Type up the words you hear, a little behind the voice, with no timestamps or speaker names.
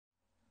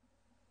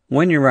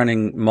when you're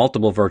running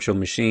multiple virtual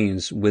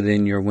machines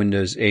within your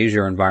Windows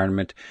Azure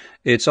environment,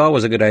 it's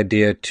always a good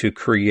idea to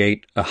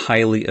create a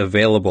highly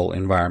available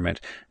environment.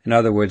 In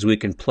other words, we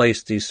can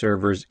place these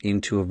servers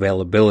into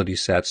availability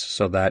sets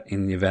so that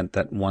in the event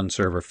that one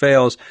server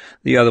fails,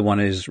 the other one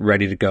is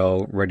ready to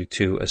go, ready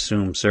to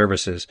assume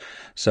services.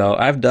 So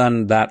I've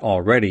done that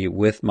already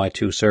with my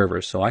two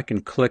servers. So I can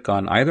click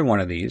on either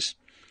one of these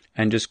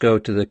and just go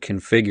to the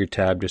Configure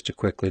tab just to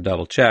quickly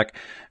double check,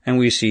 and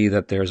we see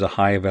that there's a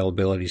high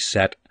availability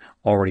set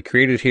already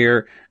created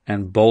here,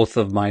 and both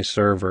of my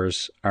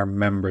servers are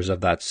members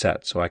of that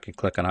set. So I can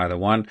click on either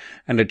one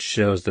and it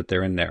shows that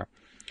they're in there.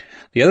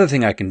 The other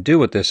thing I can do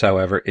with this,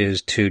 however,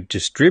 is to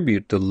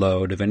distribute the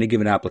load of any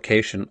given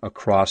application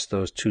across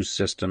those two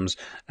systems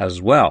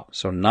as well.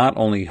 So not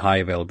only high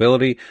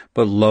availability,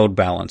 but load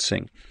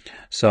balancing.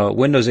 So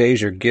Windows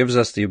Azure gives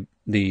us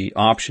the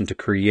option to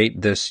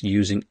create this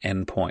using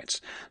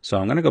endpoints. So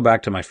I'm going to go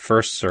back to my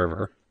first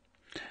server,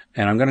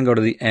 and I'm going to go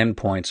to the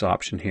endpoints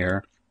option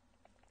here.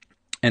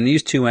 And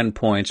these two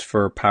endpoints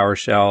for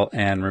PowerShell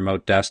and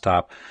Remote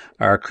Desktop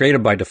are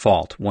created by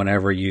default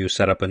whenever you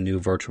set up a new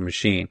virtual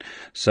machine.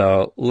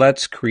 So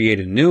let's create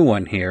a new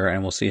one here,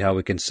 and we'll see how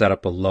we can set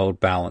up a load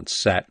balance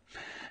set.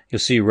 You'll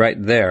see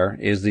right there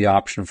is the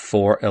option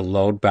for a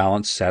load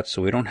balance set.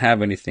 So we don't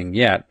have anything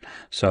yet.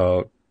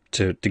 So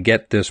to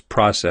get this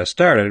process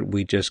started,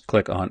 we just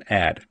click on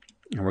Add.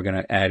 And we're going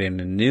to add in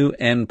a new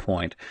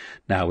endpoint.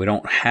 Now, we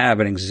don't have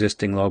an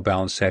existing load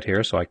balance set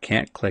here, so I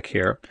can't click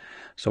here.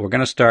 So we're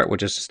going to start with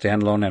just a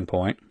standalone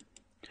endpoint.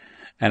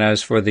 And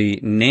as for the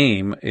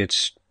name,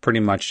 it's pretty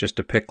much just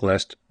a pick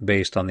list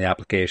based on the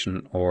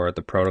application or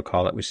the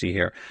protocol that we see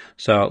here.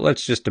 So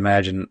let's just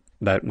imagine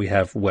that we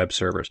have web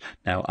servers.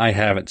 Now, I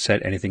haven't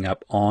set anything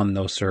up on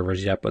those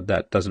servers yet, but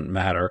that doesn't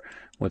matter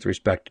with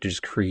respect to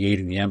just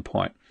creating the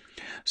endpoint.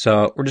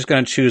 So we're just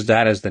going to choose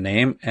that as the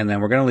name, and then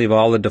we're going to leave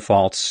all the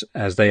defaults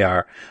as they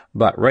are.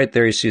 But right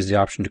there you see the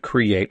option to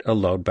create a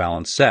load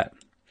balance set.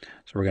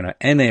 So we're going to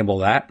enable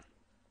that.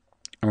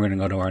 And we're going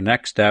to go to our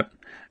next step,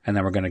 and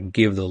then we're going to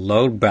give the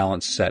load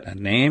balance set a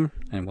name,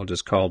 and we'll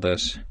just call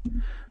this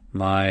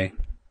my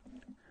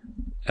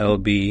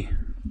LB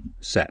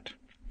set.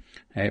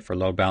 Okay, for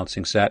load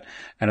balancing set.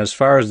 And as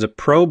far as the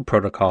probe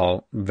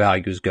protocol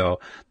values go,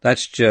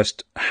 that's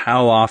just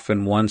how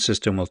often one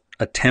system will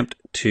attempt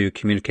to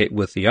communicate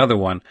with the other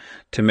one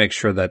to make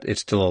sure that it's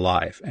still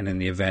alive. And in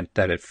the event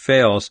that it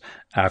fails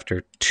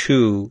after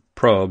two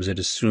probes, it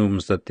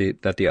assumes that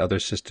the other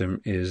system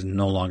is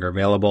no longer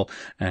available,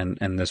 and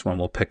this one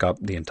will pick up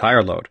the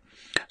entire load.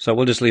 So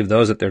we'll just leave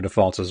those at their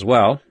defaults as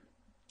well.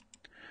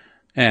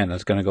 And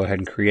it's going to go ahead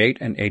and create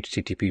an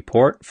HTTP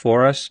port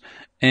for us,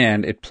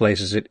 and it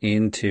places it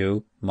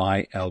into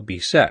my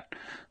LB set.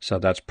 So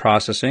that's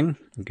processing.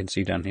 You can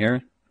see down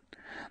here.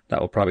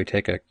 That will probably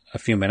take a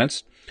few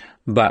minutes.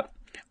 But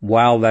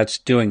while that's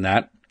doing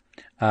that,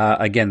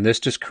 again,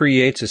 this just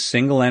creates a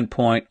single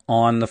endpoint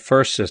on the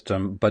first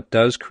system, but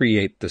does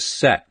create the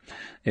set.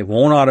 It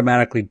won't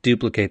automatically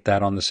duplicate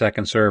that on the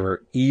second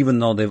server, even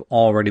though they've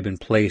already been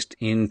placed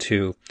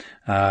into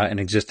an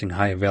existing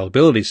high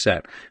availability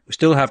set. We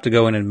still have to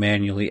go in and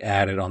manually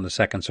add it on the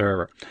second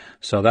server.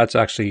 So that's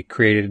actually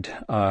created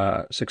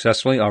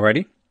successfully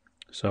already.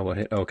 So we'll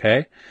hit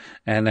OK,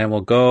 and then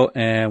we'll go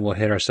and we'll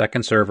hit our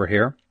second server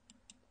here.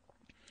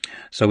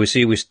 So we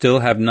see we still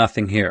have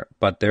nothing here,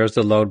 but there's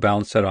the load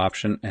balance set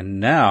option.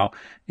 And now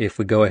if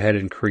we go ahead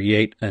and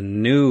create a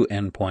new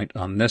endpoint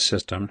on this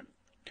system,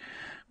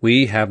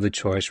 we have the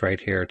choice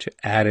right here to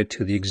add it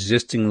to the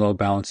existing load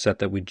balance set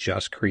that we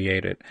just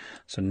created.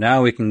 So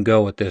now we can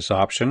go with this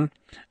option.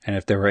 And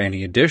if there were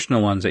any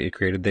additional ones that you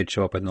created, they'd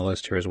show up in the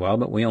list here as well,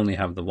 but we only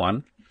have the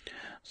one.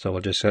 So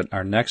we'll just hit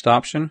our next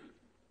option.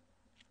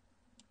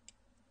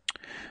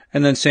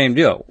 And then same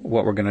deal.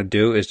 What we're going to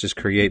do is just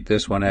create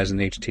this one as an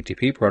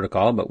HTTP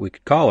protocol, but we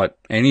could call it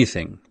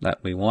anything that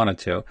we wanted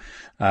to.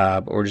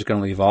 But we're just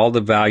going to leave all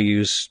the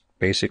values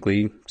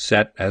basically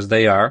set as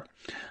they are.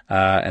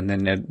 And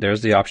then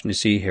there's the option you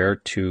see here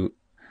to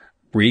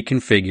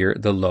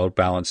reconfigure the load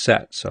balance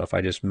set. So if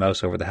I just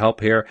mouse over the help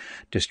here,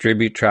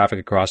 distribute traffic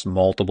across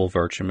multiple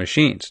virtual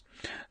machines.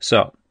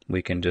 So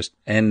we can just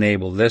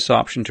enable this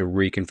option to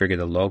reconfigure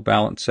the load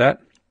balance set.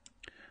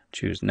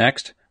 Choose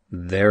next.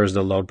 There's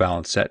the load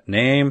balance set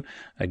name.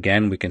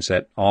 Again, we can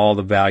set all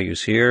the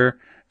values here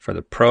for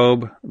the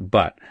probe,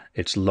 but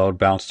it's load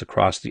balanced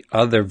across the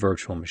other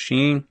virtual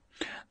machine.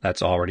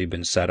 That's already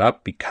been set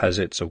up because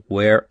it's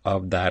aware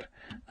of that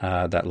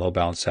load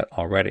balance set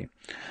already.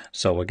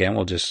 So again,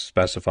 we'll just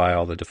specify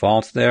all the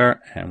defaults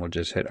there, and we'll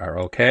just hit our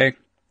OK.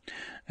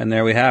 And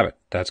there we have it.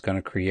 That's going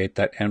to create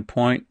that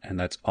endpoint, and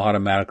that's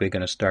automatically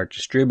going to start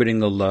distributing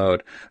the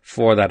load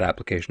for that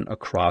application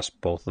across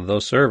both of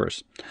those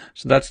servers.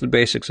 So that's the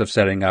basics of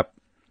setting up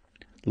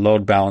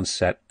load balance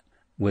set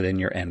within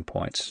your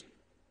endpoints.